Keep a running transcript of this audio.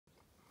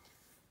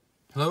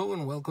Hello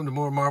and welcome to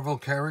more Marvel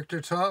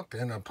character talk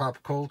and a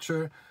pop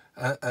culture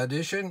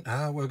edition.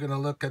 We're going to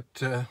look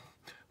at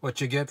what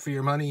you get for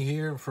your money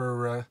here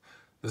for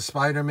the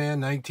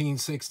Spider-Man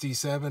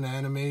 1967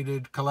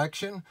 animated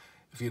collection.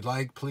 If you'd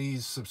like,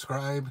 please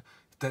subscribe,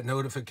 hit that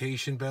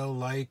notification bell,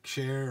 like,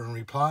 share, and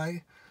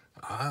reply.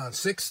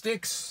 6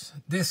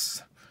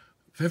 discs,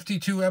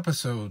 52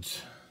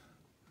 episodes.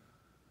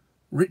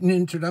 Written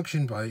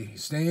introduction by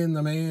Stan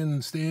the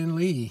Man Stan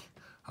Lee.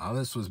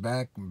 This was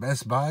back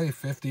Best Buy,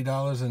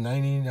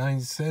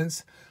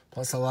 $50.99,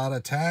 plus a lot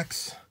of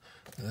tax.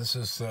 This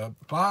is a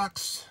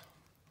box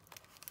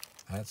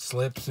that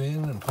slips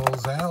in and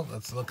pulls out.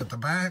 Let's look at the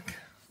back.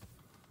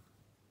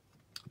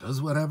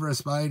 Does whatever a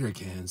spider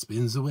can.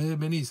 Spins the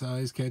web any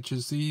size,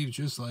 catches thieves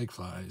just like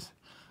flies.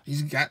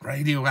 He's got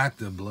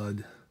radioactive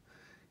blood.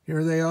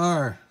 Here they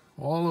are,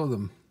 all of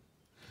them.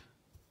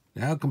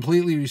 Now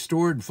completely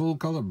restored, full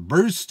color,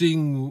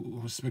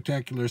 bursting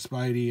spectacular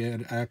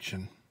Spidey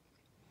action.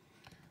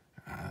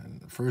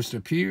 First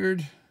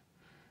appeared,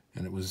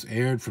 and it was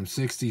aired from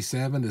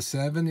 67 to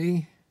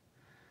 70,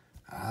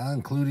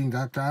 including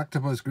Dr.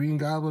 Octopus, Green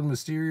Goblin,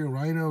 Mysterio,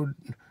 Rhino,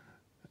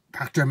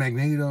 Dr.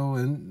 Magneto,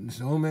 and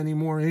so many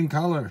more in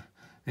color.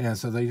 Yeah,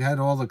 so they had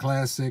all the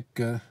classic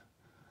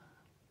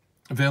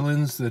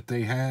villains that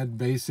they had,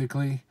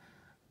 basically,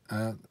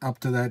 up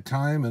to that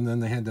time, and then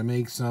they had to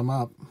make some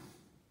up.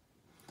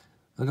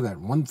 Look at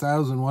that,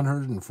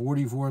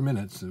 1,144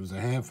 minutes. It was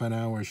a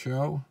half-an-hour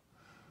show.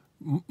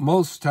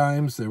 Most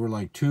times they were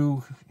like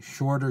 2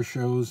 shorter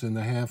shows in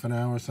the half an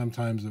hour.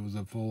 Sometimes it was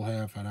a full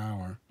half an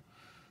hour.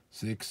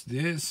 6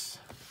 discs.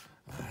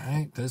 All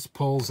right, this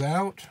pulls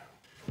out.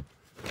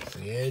 That's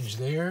the edge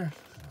there.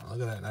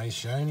 Look at that, nice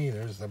shiny.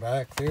 There's the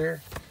back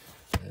there.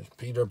 There's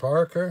Peter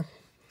Parker.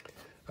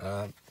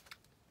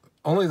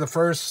 Only the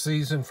first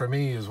season for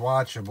me is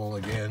watchable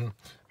again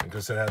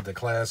because it had the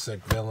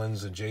classic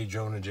villains and J.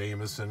 Jonah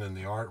Jameson and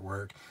the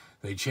artwork.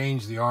 They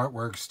changed the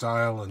artwork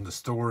style and the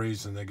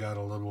stories, and they got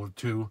a little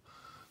too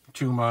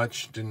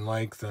much. Didn't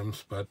like them,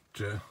 but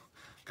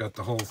got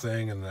the whole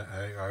thing, and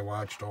I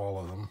watched all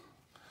of them.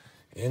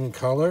 In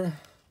color.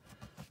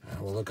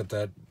 We'll look at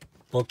that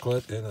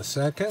booklet in a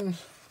second.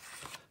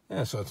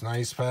 Yeah, so it's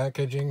nice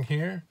packaging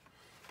here.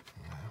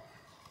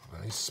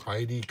 Nice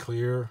Spidey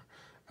clear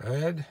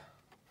red.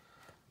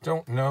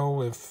 Don't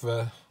know if...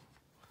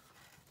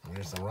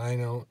 There's the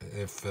Rhino,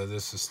 if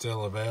this is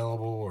still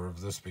available, or if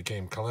this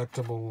became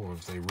collectible, or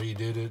if they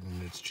redid it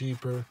and it's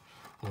cheaper.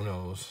 Who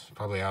knows?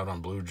 Probably out on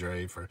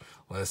Blu-ray for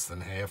less than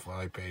half what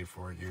I paid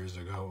for it years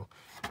ago.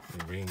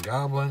 The Green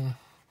Goblin,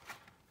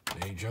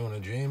 J.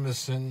 Jonah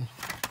Jameson,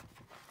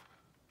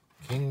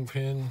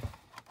 Kingpin,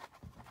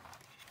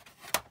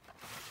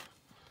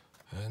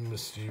 and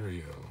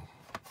Mysterio.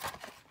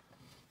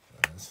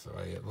 That's the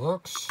way it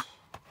looks.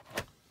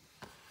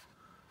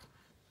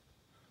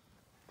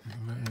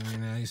 Very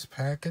nice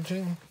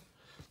packaging.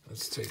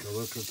 Let's take a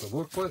look at the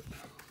booklet.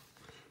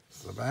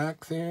 It's the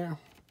back there.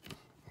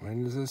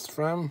 When is this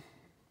from?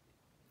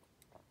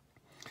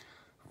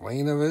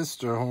 Buena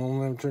Vista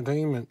Home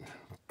Entertainment,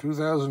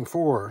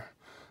 2004.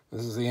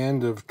 This is the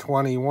end of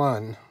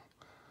 21.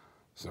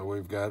 So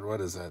we've got, what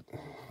is that,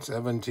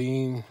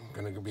 17?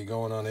 Going to be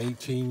going on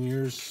 18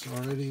 years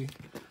already.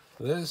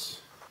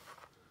 This.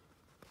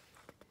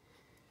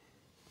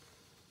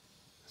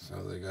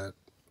 So they got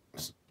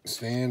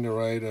Stan to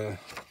write a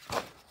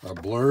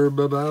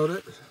blurb about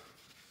it.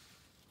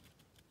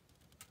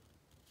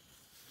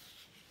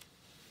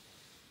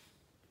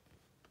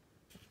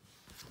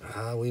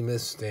 We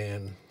miss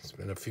Stan. It's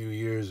been a few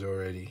years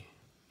already.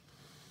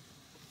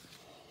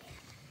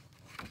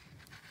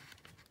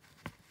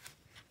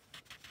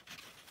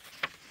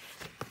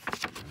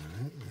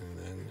 Alright, and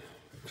then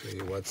I'll tell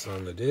you what's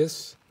on the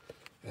disc.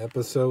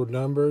 Episode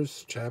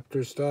numbers,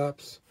 chapter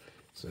stops.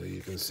 So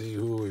you can see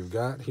who we've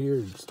got here.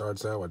 It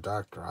starts out with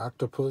Dr.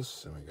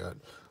 Octopus, and we got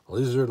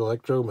Lizard,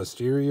 Electro,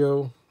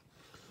 Mysterio.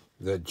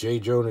 That J.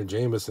 Jonah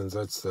Jameson's,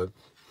 that's the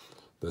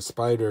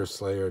Spider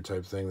Slayer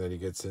type thing that he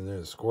gets in there.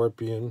 The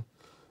Scorpion.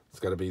 It's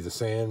got to be the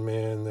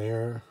Sandman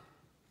there.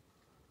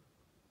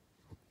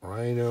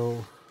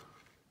 Rhino.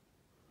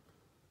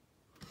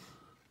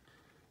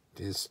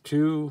 Disc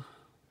 2.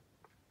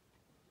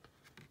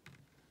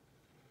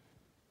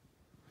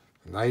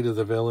 Night of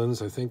the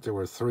Villains. I think there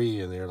were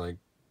 3 in there, like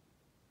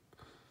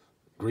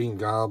Green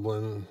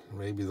Goblin,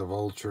 maybe the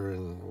Vulture,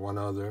 and one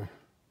other.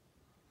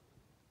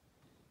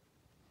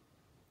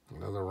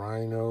 Another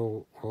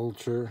Rhino,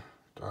 Vulture,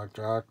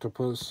 Dr.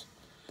 Octopus.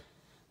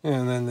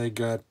 And then they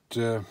got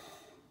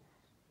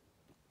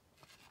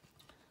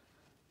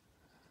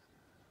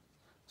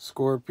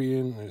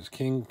Scorpion, there's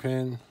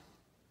Kingpin.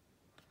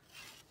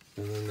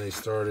 And then they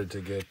started to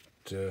get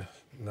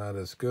not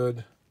as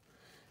good.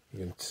 You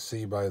can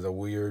see by the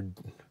weird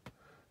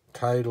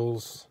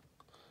titles.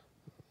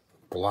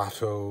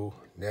 Blotto,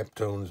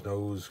 Neptune's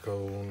Nose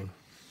Cone.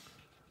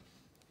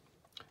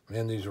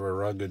 Man, these were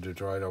rugged to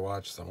try to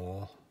watch them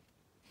all.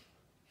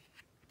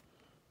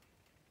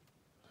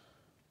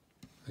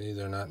 See,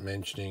 they're not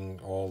mentioning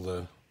all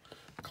the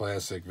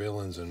classic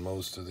villains in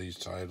most of these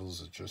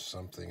titles. It's just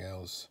something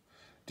else.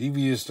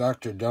 Devious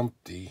Dr.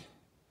 Dumpty.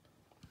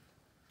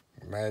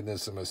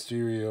 Madness of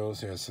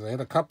Mysterios. Yeah, so they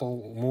had a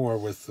couple more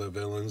with the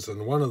villains,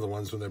 and one of the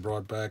ones when they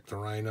brought back the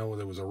Rhino,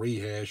 there was a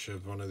rehash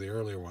of one of the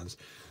earlier ones.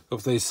 So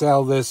if they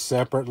sell this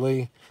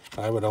separately,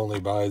 I would only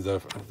buy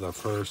the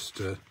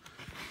first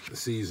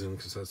season,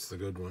 because that's the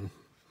good one.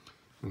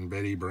 And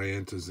Betty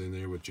Brant is in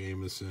there with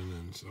Jameson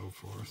and so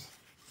forth.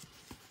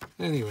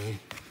 Anyway,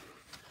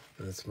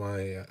 that's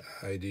my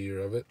idea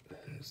of it.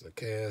 There's the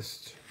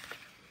cast,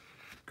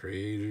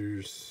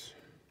 creators,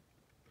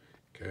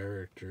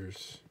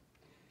 characters,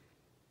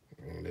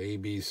 and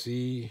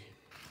ABC,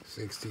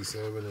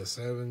 67 to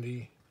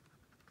 70.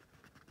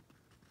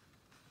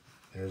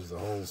 There's the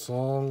whole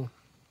song.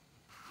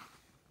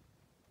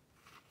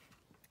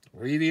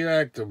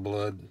 Radioactive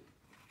Blood.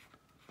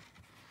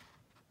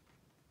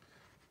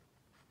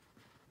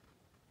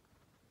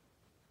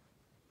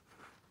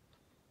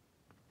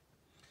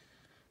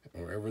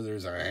 Wherever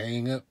there's a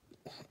hang-up,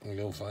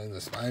 you'll find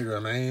the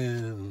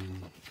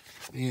Spider-Man.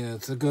 Yeah,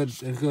 it's a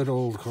good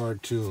old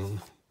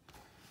cartoon.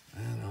 I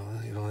don't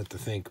know, you don't have to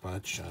think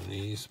much on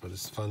these, but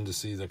it's fun to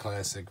see the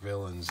classic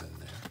villains in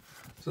there.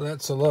 So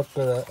that's a look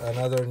at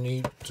another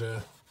neat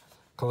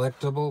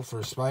collectible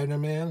for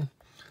Spider-Man.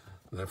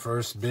 The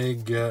first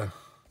big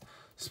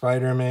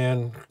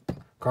Spider-Man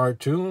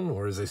cartoon,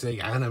 or as they say,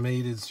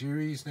 animated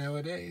series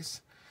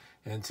nowadays.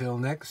 Until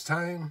next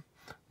time,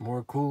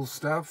 more cool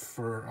stuff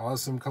for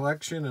Awesome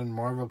Collection and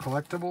Marvel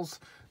Collectibles.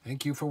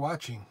 Thank you for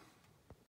watching.